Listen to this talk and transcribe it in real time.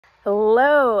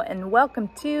Hello and welcome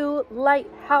to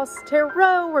Lighthouse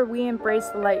Tarot, where we embrace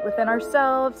the light within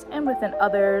ourselves and within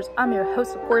others. I'm your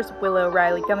host, of course, Willow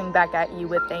Riley, coming back at you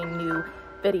with a new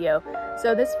video.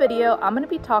 So this video, I'm going to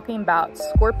be talking about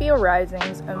Scorpio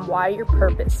risings and why your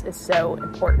purpose is so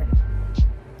important.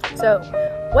 So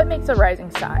what makes a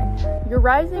rising sign? Your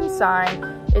rising sign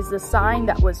is the sign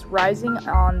that was rising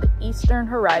on the eastern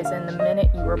horizon the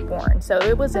minute you were born. So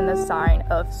it was in the sign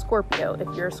of Scorpio if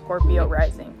you're a Scorpio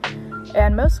rising.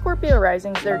 And most Scorpio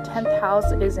risings, their 10th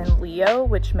house is in Leo,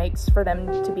 which makes for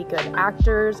them to be good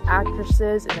actors,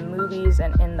 actresses in the movies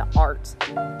and in the arts.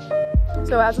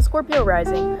 So as a Scorpio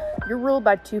rising, you're ruled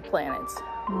by two planets,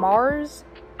 Mars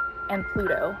and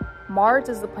Pluto. Mars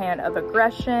is the planet of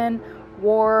aggression,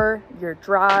 war, your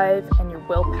drive, and your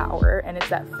willpower, and it's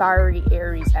that fiery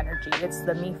Aries energy. It's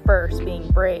the me first, being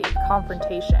brave,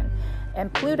 confrontation.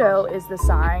 And Pluto is the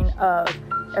sign of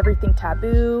everything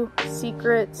taboo,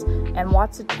 secrets, and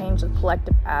wants to change the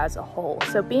collective as a whole.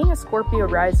 So being a Scorpio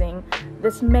rising,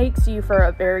 this makes you for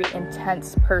a very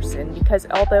intense person, because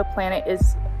although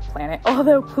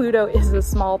Pluto is a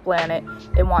small planet,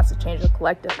 it wants to change the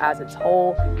collective as its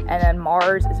whole. And then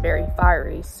Mars is very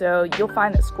fiery. So you'll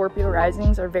find that Scorpio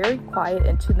risings are very quiet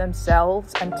into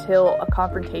themselves until a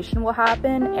confrontation will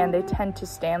happen, and they tend to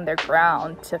stand their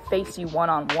ground to face you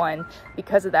one-on-one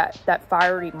because of that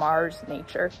fiery Mars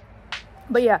nature.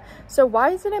 But yeah, so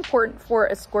why is it important for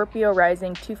a Scorpio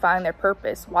rising to find their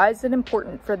purpose? Why is it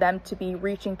important for them to be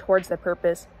reaching towards their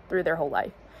purpose through their whole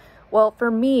life? Well,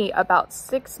 for me, about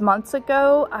 6 months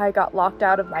ago, I got locked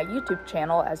out of my YouTube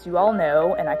channel, as you all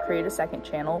know, and I created a second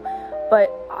channel. But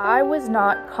I was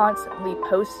not constantly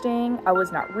posting, I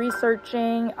was not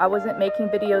researching, I wasn't making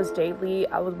videos daily,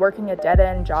 I was working a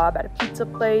dead-end job at a pizza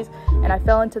place, and I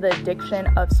fell into the addiction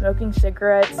of smoking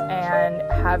cigarettes and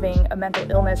having a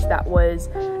mental illness that was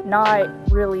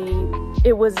not really,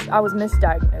 I was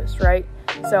misdiagnosed, right?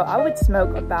 So I would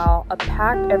smoke about a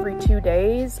pack every 2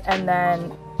 days, and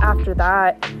then after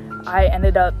that, I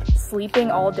ended up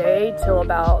sleeping all day till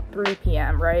about 3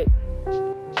 p.m., right?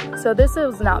 So this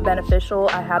was not beneficial.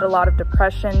 I had a lot of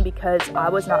depression because I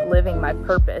was not living my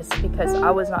purpose, because I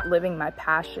was not living my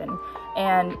passion.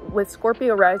 And with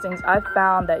Scorpio risings, I've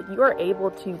found that you are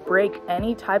able to break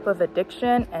any type of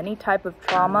addiction, any type of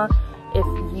trauma, if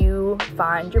you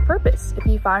find your purpose, if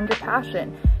you find your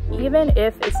passion. Even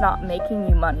if it's not making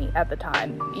you money at the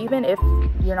time, even if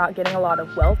you're not getting a lot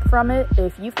of wealth from it,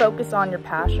 if you focus on your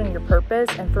passion, your purpose,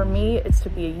 and for me, it's to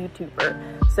be a YouTuber.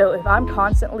 So if I'm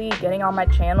constantly getting on my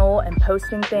channel and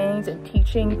posting things and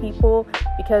teaching people,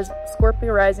 because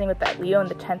Scorpio rising with that Leo in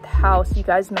the 10th house, you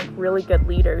guys make really good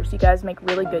leaders, you guys make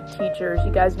really good teachers,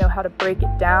 you guys know how to break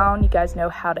it down, you guys know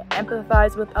how to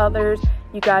empathize with others.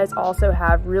 You guys also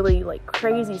have really like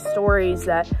crazy stories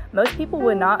that most people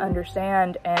would not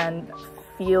understand, and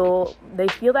they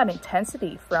feel that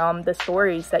intensity from the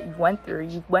stories that you went through.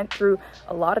 You went through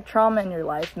a lot of trauma in your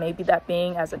life, maybe that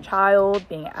being as a child,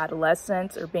 being an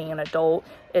adolescent, or being an adult.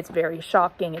 It's very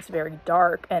shocking, it's very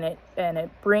dark, and it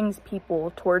brings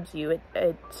people towards you.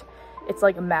 It's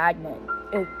like a magnet.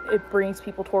 It brings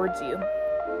people towards you.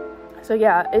 So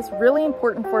yeah, it's really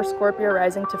important for Scorpio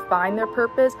rising to find their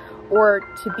purpose, or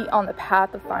to be on the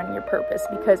path of finding your purpose,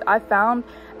 because I found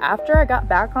after I got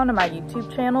back onto my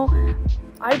YouTube channel,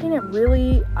 I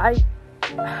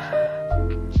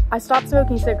stopped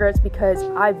smoking cigarettes because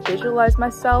I visualized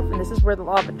myself, and this is where the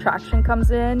law of attraction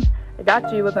comes in. I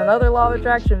got you with another law of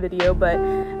attraction video, but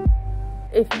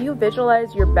if you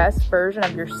visualize your best version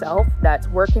of yourself that's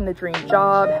working the dream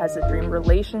job, has a dream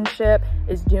relationship,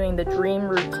 is doing the dream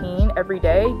routine every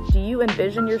day, do you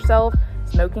envision yourself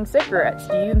smoking cigarettes?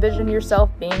 Do you envision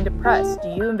yourself being depressed? Do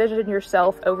you envision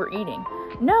yourself overeating?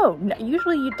 No,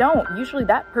 usually you don't. Usually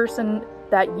that person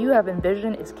that you have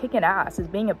envisioned is kicking ass, is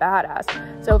being a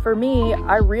badass. So for me,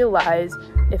 I realized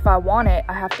if I want it,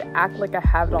 I have to act like I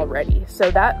have it already.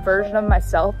 So that version of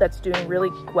myself that's doing really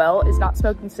well is not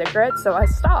smoking cigarettes, so I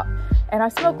stopped. And I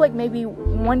smoke like maybe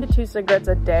 1 to 2 cigarettes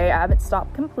a day. I haven't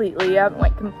stopped completely. I haven't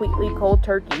went completely cold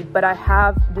turkey, but I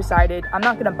have decided I'm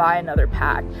not gonna buy another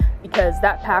pack, because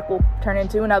that pack will turn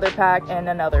into another pack and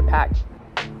another pack.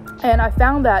 And I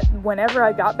found that whenever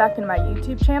I got back into my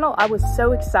YouTube channel, I was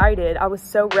so excited. I was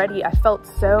so ready. I felt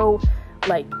so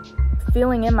like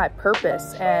feeling in my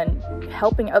purpose and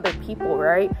helping other people,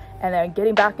 right? And then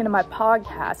getting back into my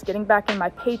podcast, getting back in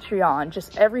my Patreon,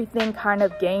 just everything kind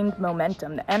of gained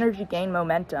momentum. The energy gained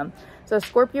momentum. So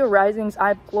Scorpio risings,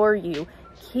 I implore you,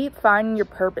 keep finding your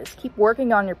purpose, keep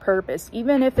working on your purpose,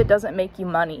 even if it doesn't make you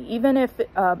money, even if it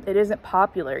isn't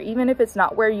popular, even if it's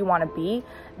not where you want to be.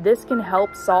 This can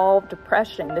help solve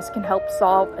depression, this can help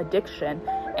solve addiction,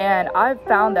 and I've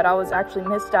found that I was actually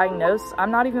misdiagnosed.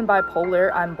 I'm not even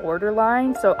bipolar, I'm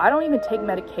borderline, so I don't even take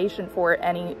medication for it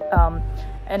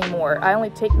anymore. I only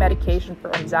take medication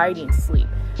for anxiety and sleep.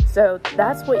 So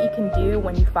that's what you can do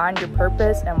when you find your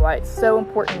purpose, and why it's so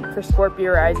important for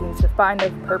Scorpio risings to find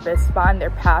their purpose, find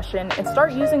their passion, and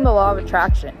start using the law of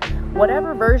attraction.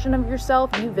 Whatever version of yourself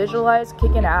you visualize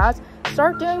kicking ass,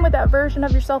 start doing what that version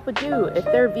of yourself would do. If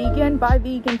they're vegan, buy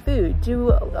vegan food.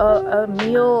 Do a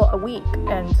meal a week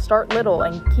and start little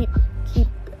and keep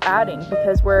adding,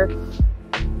 because where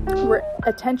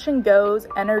attention goes,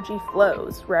 energy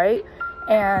flows, right?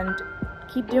 And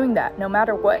keep doing that no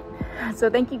matter what. So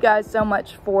thank you guys so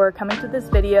much for coming to this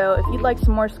video. If you'd like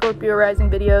some more Scorpio rising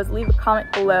videos, leave a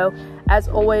comment below. As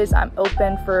always, I'm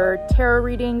open for tarot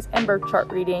readings and birth chart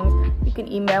readings. You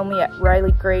can email me at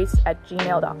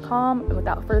rileygrace@gmail.com. And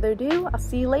without further ado, I'll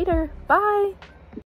see you later. Bye!